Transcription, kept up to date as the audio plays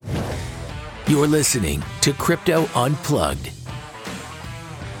You're listening to Crypto Unplugged.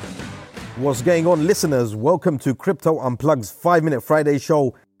 What's going on, listeners? Welcome to Crypto Unplugged's 5-Minute Friday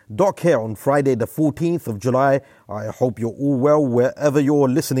show. Doc here on Friday the 14th of July. I hope you're all well wherever you're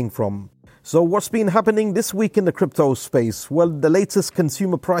listening from. So what's been happening this week in the crypto space? Well, the latest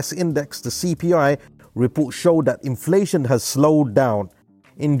consumer price index, the CPI, report showed that inflation has slowed down.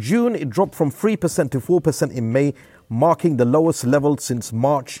 In June, it dropped from 3% to 4% in May, marking the lowest level since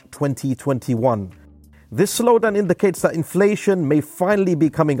March 2021. This slowdown indicates that inflation may finally be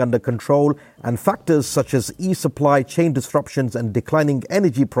coming under control, and factors such as e-supply chain disruptions and declining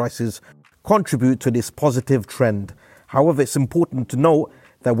energy prices contribute to this positive trend. However, it's important to note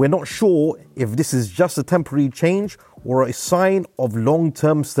that we're not sure if this is just a temporary change or a sign of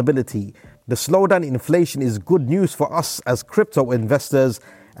long-term stability. The slowdown in inflation is good news for us as crypto investors,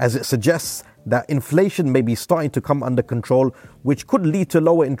 as it suggests that inflation may be starting to come under control, which could lead to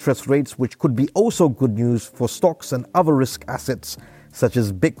lower interest rates, which could be also good news for stocks and other risk assets such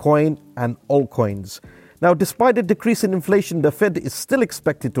as Bitcoin and altcoins. Now, despite the decrease in inflation, the Fed is still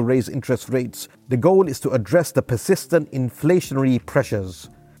expected to raise interest rates. The goal is to address the persistent inflationary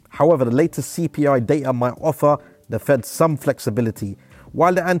pressures. However, the latest CPI data might offer the Fed some flexibility.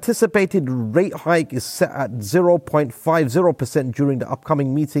 While the anticipated rate hike is set at 0.50% during the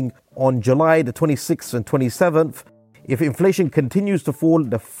upcoming meeting on July the 26th and 27th, if inflation continues to fall,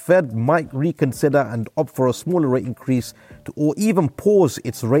 the Fed might reconsider and opt for a smaller rate increase or even pause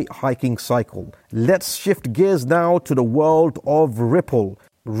its rate hiking cycle. Let's shift gears now to the world of Ripple.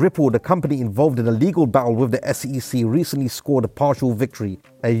 Ripple, the company involved in a legal battle with the SEC, recently scored a partial victory.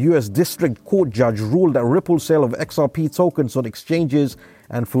 A US district court judge ruled that Ripple's sale of XRP tokens on exchanges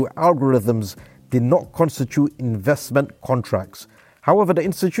and through algorithms did not constitute investment contracts. However, the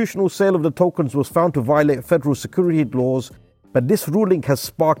institutional sale of the tokens was found to violate federal security laws, but this ruling has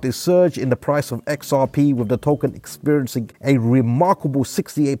sparked a surge in the price of XRP, with the token experiencing a remarkable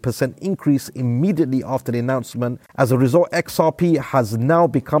 68% increase immediately after the announcement. As a result, XRP has now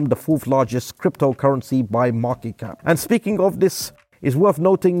become the fourth largest cryptocurrency by market cap. And speaking of this, it's worth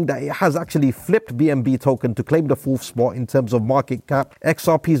noting that it has actually flipped BNB token to claim the fourth spot in terms of market cap.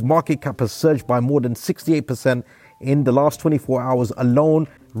 XRP's market cap has surged by more than 68% in the last 24 hours alone,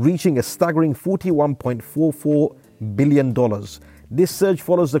 reaching a staggering $41.44 billion. This surge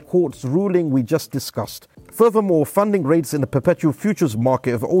follows the court's ruling we just discussed. Furthermore, funding rates in the perpetual futures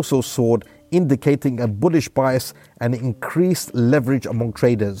market have also soared, indicating a bullish bias and increased leverage among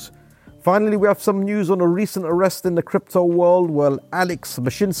traders. Finally, we have some news on a recent arrest in the crypto world. Well, Alex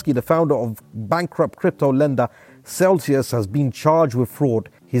Mashinsky, the founder of bankrupt crypto lender Celsius, has been charged with fraud.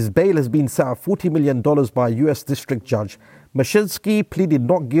 His bail has been set at $40 million by a US district judge. Mashinsky pleaded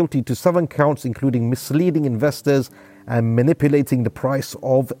not guilty to 7 counts, including misleading investors and manipulating the price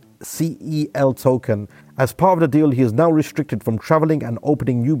of CEL token. As part of the deal, he is now restricted from traveling and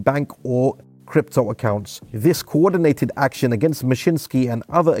opening new bank or crypto accounts. This coordinated action against Mashinsky and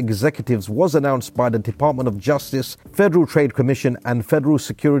other executives was announced by the Department of Justice, Federal Trade Commission, and Federal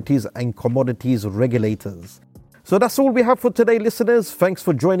Securities and Commodities regulators. So that's all we have for today, listeners. Thanks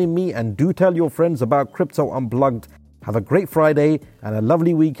for joining me, and do tell your friends about Crypto Unplugged. Have a great Friday and a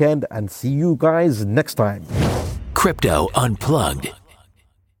lovely weekend, and see you guys next time. Crypto Unplugged.